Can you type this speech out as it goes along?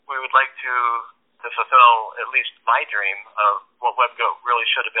would like to fulfill at least my dream of what WebGoat really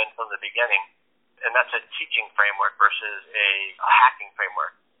should have been from the beginning, and that's a teaching framework versus a hacking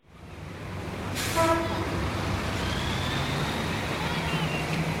framework.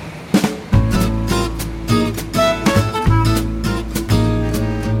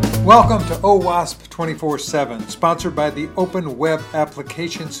 Welcome to OWASP 24/7, sponsored by the Open Web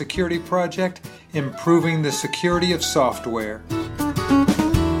Application Security Project, improving the security of software.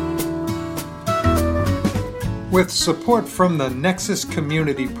 With support from the Nexus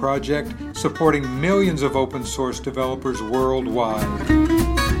Community Project, supporting millions of open source developers worldwide.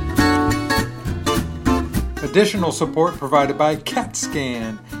 Additional support provided by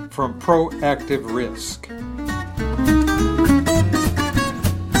CAT-SCAN from Proactive Risk.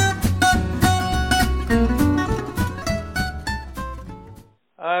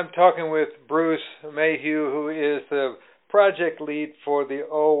 I'm talking with Bruce Mayhew, who is the project lead for the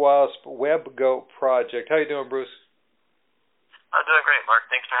OWASP WebGoat project. How are you doing, Bruce? I'm doing great, Mark.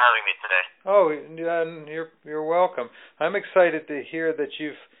 Thanks for having me today. Oh, you're welcome. I'm excited to hear that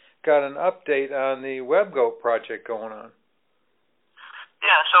you've got an update on the WebGoat project going on.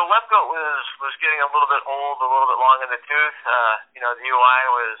 Yeah, so WebGoat was getting a little bit old, a little bit long in the tooth. The UI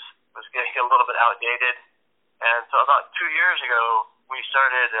was getting a little bit outdated, and so about 2 years ago we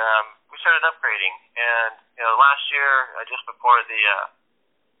started upgrading. And last year, just before the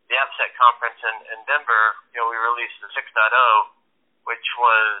AppSec conference in Denver, we released the 6.0, which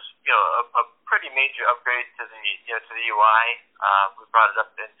was a pretty major upgrade to the UI. We brought it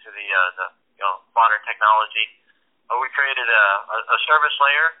up into the modern technology. We created a service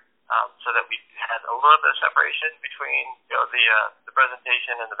layer so that we had a little bit of separation between the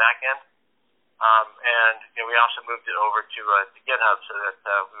presentation and the back end. And we also moved it over to GitHub so that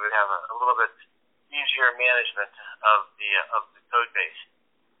we would have a little bit easier management of the code base.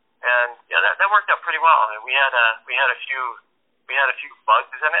 And that worked out pretty well. I mean, we had a few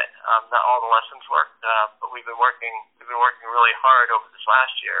bugs in it. Not all the lessons worked, but we've been working really hard over this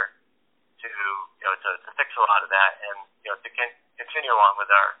last year to fix a lot of that and to continue along with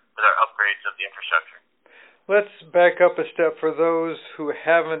our upgrades of the infrastructure. Let's back up a step for those who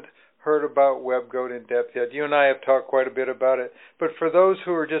haven't heard about WebGoat in depth yet. You and I have talked quite a bit about it, but for those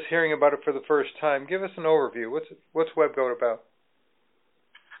who are just hearing about it for the first time, give us an overview. What's WebGoat about?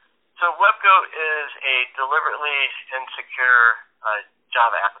 So WebGoat is a deliberately insecure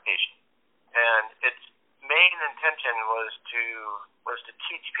Java application, and its main intention was to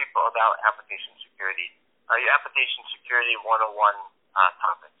teach people about application security, your application security 101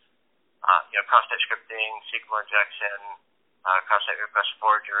 topics, cross-site scripting, SQL injection, cross-site request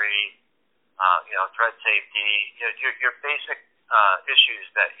forgery, thread safety, your basic issues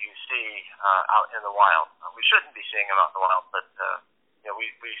that you see out in the wild. We shouldn't be seeing them out in the wild, but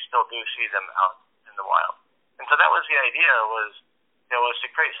we still do see them out in the wild. And so that was the idea, was to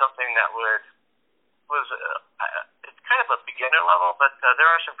create something that was it's kind of a beginner level, but there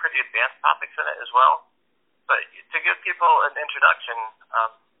are some pretty advanced topics in it as well. But to give people an introduction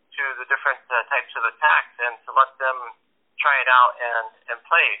to the different types of attacks and to let them try it out and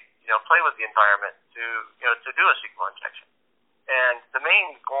play with the environment to do a SQL injection. And the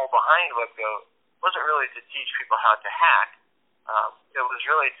main goal behind WebGoat wasn't really to teach people how to hack. It was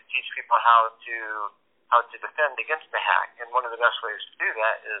really to teach people how to defend against the hack. And one of the best ways to do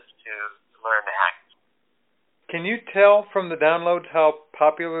that is to learn to hack. Can you tell from the downloads how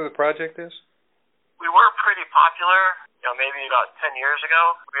popular the project is? We were pretty popular, maybe about 10 years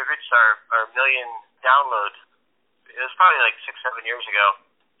ago. We had reached our million downloads. It was probably like 6-7 years ago.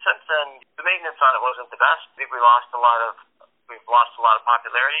 Since then, the maintenance on it wasn't the best. I think we've lost a lot of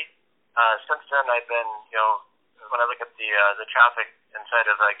popularity. Since then, I've been, when I look at the traffic inside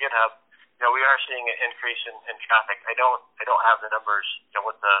of GitHub, we are seeing an increase in traffic. I don't have the numbers,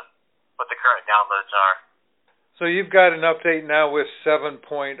 what the current downloads are. So you've got an update now with 7.0.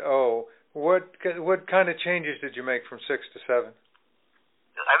 What kind of changes did you make from 6 to 7?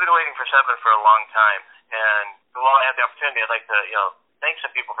 I've been waiting for 7 for a long time, and while I have the opportunity, I'd like to, thank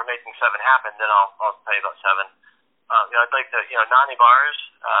some people for making 7 happen. Then I'll tell you about 7. I'd like to, Nani Bars,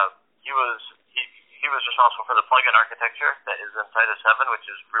 he was responsible for the plugin architecture that is inside of 7, which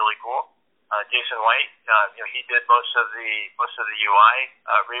is really cool. Jason White, he did most of the UI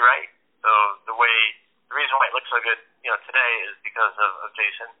rewrite. So the reason why it looks so good, today is because of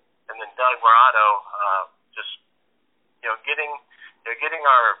Jason. And then Doug Morato, getting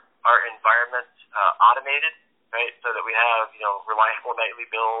our environment automated, right? So that we have, reliable nightly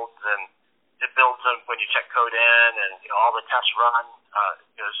builds, and it builds them when you check code in, and all the tests run.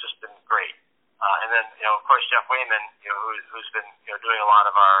 It's just been great. And then, of course, Jeff Wayman, who's been doing a lot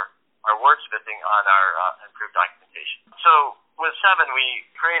of our our wordsmithing on our improved documentation. So with 7, we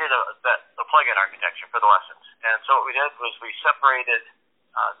created a plugin architecture for the lessons. And so what we did was we separated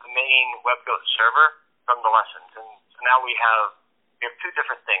the main WebGoat server from the lessons. And so now we have 2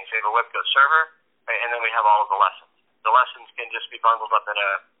 different things. We have a WebGoat server, right, and then we have all of the lessons. The lessons can just be bundled up in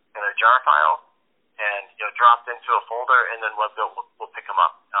a jar file and dropped into a folder, and then WebGoat will pick them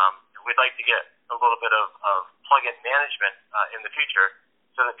up. We'd like to get a little bit of plugin management in the future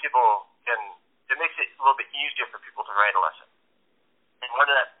so that it makes it a little bit easier for people to write a lesson. And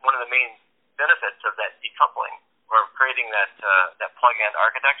one of the main benefits of that decoupling or creating that plugin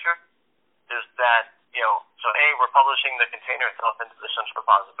architecture is that, so A, we're publishing the container itself into the central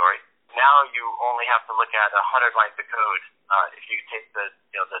repository. Now you only have to look at 100 lines of code if you take the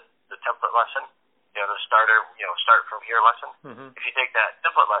template lesson, the start from here lesson. Mm-hmm. If you take that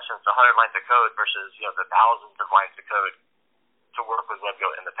template lesson, it's 100 lines of code versus the thousands of lines of code to work with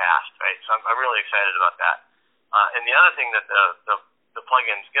WebGoat in the past, right? So I'm really excited about that. And the other thing that the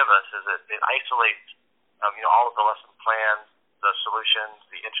plugins give us is that it isolates all of the lesson plans, the solutions,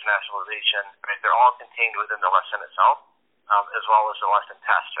 the internationalization, right? They're all contained within the lesson itself, as well as the lesson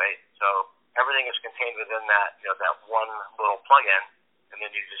test, right? So everything is contained within that that one little plugin, and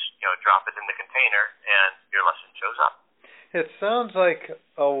then you just drop it in the container, and your lesson shows up. It sounds like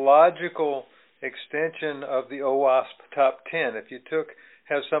a logical extension of the OWASP top 10. If you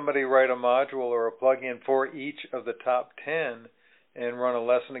have somebody write a module or a plugin for each of the top 10 and run a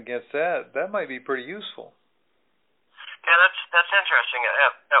lesson against that might be pretty useful. Yeah, that's interesting.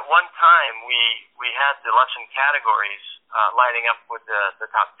 At one time, we had the lesson categories lining up with the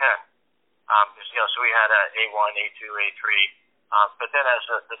top 10. So we had A1, A2, A3. But then as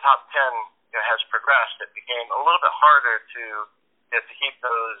the top 10 has progressed, it became a little bit harder to keep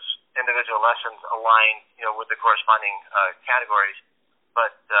those individual lessons aligned, with the corresponding categories.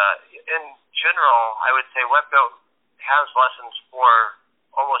 But in general, I would say WebGoat has lessons for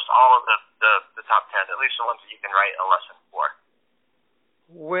almost all of the top 10, at least the ones that you can write a lesson for.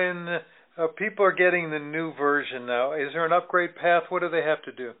 When people are getting the new version now, is there an upgrade path? What do they have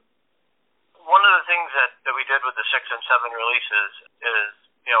to do? One of the things that we did with the 6 and 7 releases is,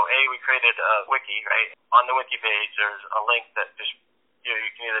 we created a wiki, right? On the wiki page, there's a link that just, you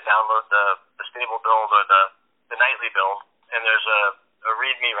can either download the stable build or the nightly build, and there's a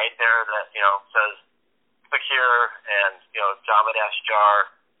README right there that, says, click here and, java-jar,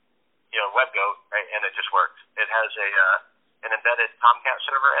 WebGoat, right? And it just works. It has an embedded Tomcat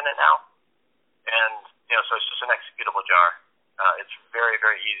server in it now, and, so it's just an executable jar. It's very,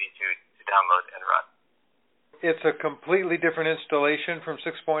 very easy to download and run. It's a completely different installation from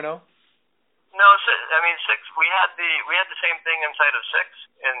 6.0? No, 6. We had the same thing inside of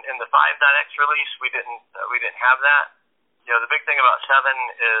 6. In the 5.x release, we didn't have that. The big thing about 7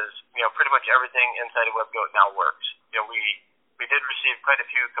 is pretty much everything inside of WebGoat now works. We did receive quite a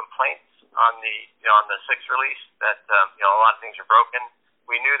few complaints on the 6 release that a lot of things are broken.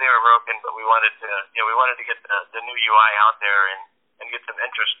 We knew they were broken, but we wanted to get the new UI out there and get some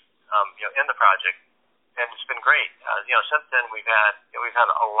interest in the project. And it's been great. Since then we've had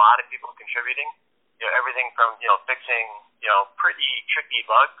a lot of people contributing. Everything from fixing pretty tricky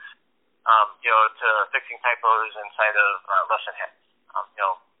bugs, to fixing typos inside of lesson heads.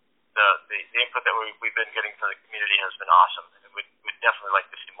 The input that we've been getting from the community has been awesome, and we'd definitely like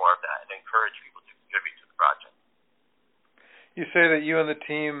to see more of that and encourage people to contribute to the project. You say that you and the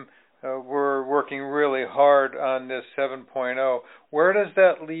team were working really hard on this 7.0. Where does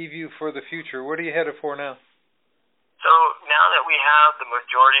that leave you for the future? What are you headed for now? So now that we have the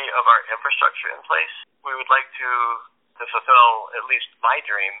majority of our infrastructure in place, we would like to fulfill at least my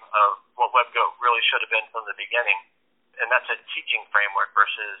dream of what WebGoat really should have been from the beginning, and that's a teaching framework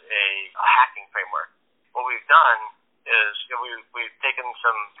versus a hacking framework. What we've done is we've taken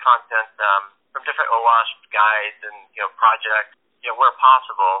some content from different OWASP guides and projects. Where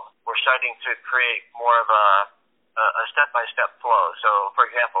possible, we're starting to create more of a step-by-step flow. So, for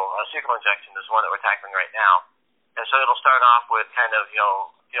example, SQL injection is one that we're tackling right now, and so it'll start off with kind of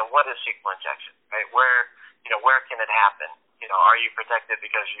what is SQL injection, right? Where can it happen? Are you protected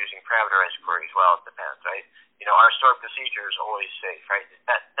because you're using parameterized queries? Well, it depends, right? Are stored procedures always safe, right?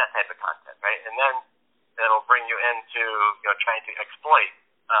 That type of content, right? And then it'll bring you into trying to exploit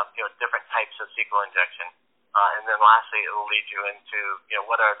different types of SQL injection. And then lastly, it will lead you into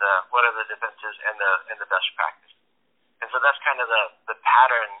what are the defenses and the best practices. And so that's kind of the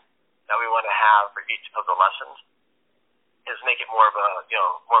pattern that we want to have for each of the lessons, is make it more of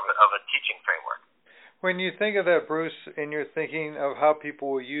a teaching framework. When you think of that, Bruce, and you're thinking of how people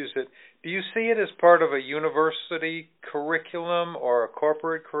will use it, Do you see it as part of a university curriculum or a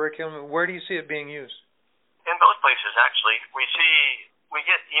corporate curriculum? Where do you see it being used? In both places, actually. We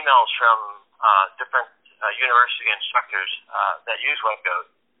get emails from different university instructors that use WebGoat,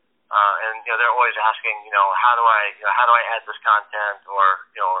 and they're always asking, how do I add this content, or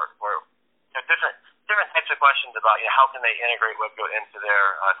different types of questions about how can they integrate WebGoat into their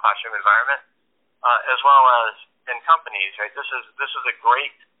classroom environment, as well as in companies. Right, this is a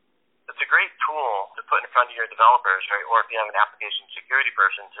great tool to put in front of your developers, right, or if you have an application security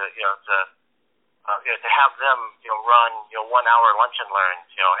person to have them run 1 hour lunch and learns.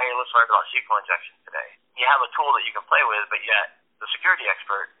 Hey, let's learn about SQL injection today. You have a tool that you can play with, but yet the security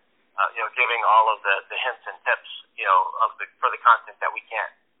expert, giving all of the hints and tips, for the content that we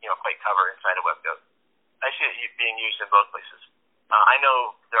can't, quite cover inside of WebGoat. I see it being used in both places. I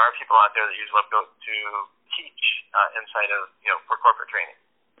know there are people out there that use WebGoat to teach inside of, for corporate training.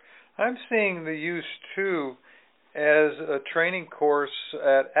 I'm seeing the use too as a training course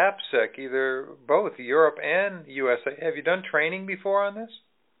at AppSec, either both Europe and USA. Have you done training before on this?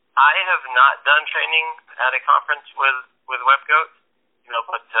 I have not done training at a conference with WebGoat,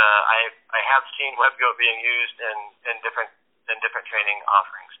 but I have seen WebGoat being used in different training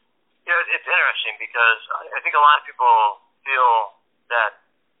offerings. It's interesting because I think a lot of people feel that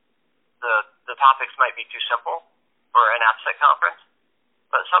the topics might be too simple for an AppSec conference,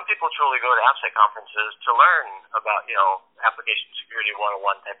 but some people truly go to AppSec conferences to learn about application security 101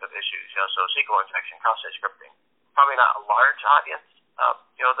 type of issues. So SQL injection, cross-site scripting. Probably not a large audience,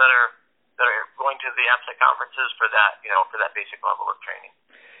 that are going to the AppSec conferences for that basic level of training.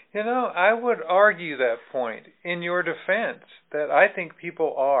 I would argue that point in your defense, that I think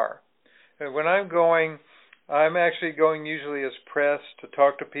people are. When I'm going, I'm actually going usually as press to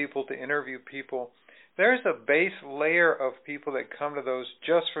talk to people, to interview people. There's a base layer of people that come to those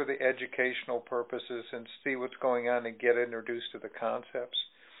just for the educational purposes and see what's going on and get introduced to the concepts.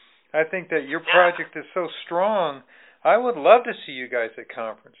 I think that your project is so strong. I would love to see you guys at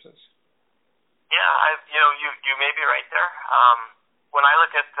conferences. Yeah, you may be right there. When I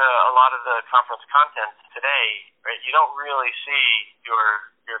look at a lot of the conference content today, right, you don't really see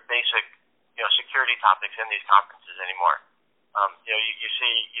your basic security topics in these conferences anymore. You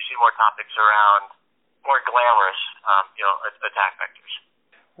see more topics around more glamorous attack vectors.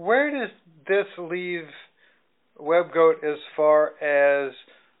 Where does this leave WebGoat as far as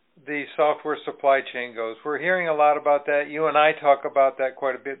the software supply chain goes? We're hearing a lot about that. You and I talk about that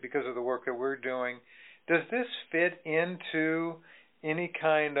quite a bit because of the work that we're doing. Does this fit into any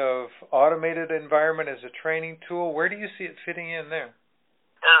kind of automated environment as a training tool? Where do you see it fitting in there?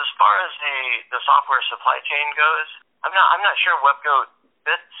 As far as the software supply chain goes, I'm not sure WebGoat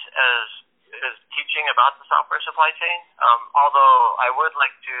fits as teaching about the software supply chain. Although I would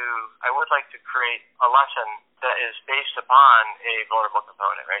like to create a lesson that is based upon a vulnerable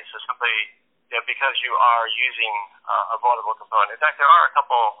component, right? So simply, because you are using a vulnerable component. In fact, there are a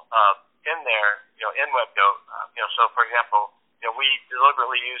couple in there, in WebGoat. So for example, we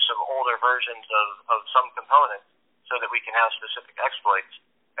deliberately use some older versions of some components so that we can have specific exploits,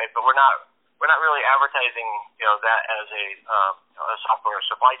 right? But we're not really advertising, that as a software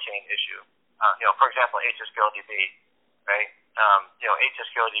supply chain issue. For example, HSQLDB, right?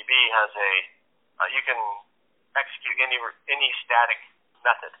 HSQLDB has you can execute any static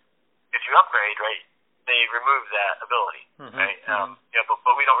method. If you upgrade, right, they remove that ability, right?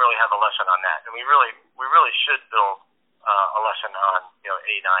 But we don't really have a lesson on that, and we really should build a lesson on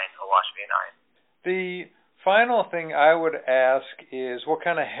A9, OWASP A9. The final thing I would ask is, what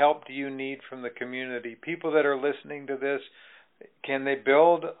kind of help do you need from the community? People that are listening to this, can they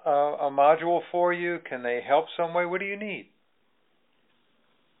build a module for you? Can they help some way? What do you need?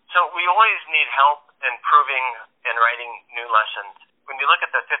 So we always need help improving and writing new lessons. When you look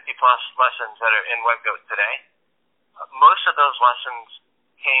at the 50-plus lessons that are in WebGoat today, most of those lessons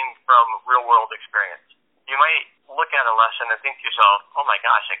came from real-world experience. You might look at a lesson and think to yourself, oh my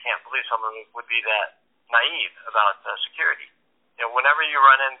gosh, I can't believe someone would be that naive about security. Whenever you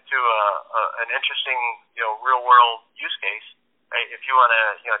run into an interesting, real-world use case, right, if you want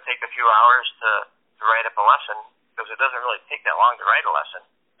to, take a few hours to write up a lesson, because it doesn't really take that long to write a lesson,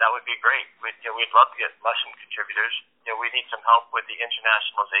 that would be great. We'd love to get lesson contributors. We need some help with the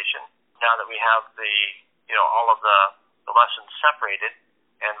internationalization. Now that we have all of the lessons separated,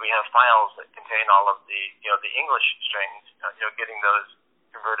 and we have files that contain all of the English strings, getting those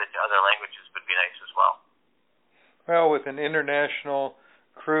converted to other languages would be nice as well. Well, with an international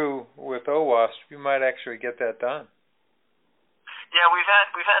crew with OWASP, you might actually get that done. Yeah, we've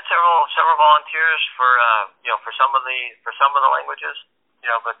had several volunteers for some of the languages.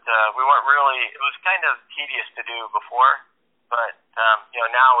 but we weren't really. It was kind of tedious to do before, but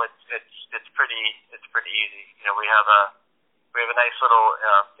now it's pretty easy. We have a nice little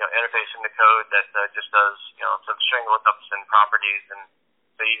interface in the code that just does some string lookups and properties, and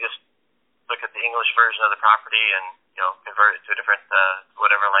so you just look at the English version of the property and convert it to a different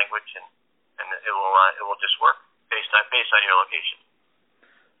whatever language, and it will just work based on your location.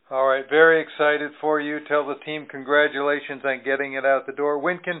 All right, very excited for you. Tell the team congratulations on getting it out the door.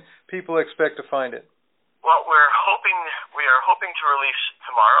 When can people expect to find it? Well, we are hoping to release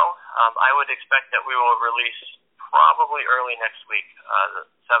tomorrow. I would expect that we will release probably early next week. The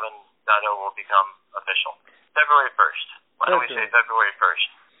 7.0 will become official. February 1st. Why don't we say February 1st?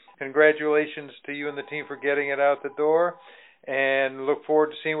 Congratulations to you and the team for getting it out the door, and look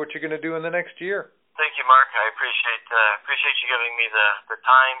forward to seeing what you're going to do in the next year. Thank you, Mark. I appreciate you giving me the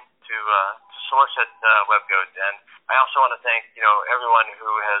time to solicit WebGoat, and I also want to thank everyone who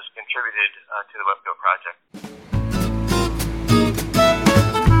has contributed to the WebGoat project.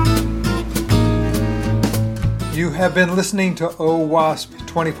 You have been listening to OWASP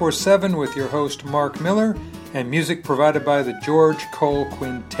 24/7 with your host Mark Miller, and music provided by the George Cole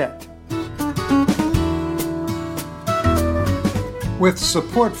Quintet. With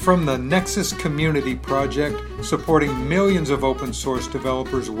support from the Nexus Community Project, supporting millions of open source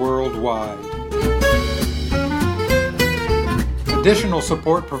developers worldwide. Additional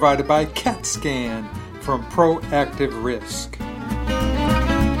support provided by CAT Scan from Proactive Risk.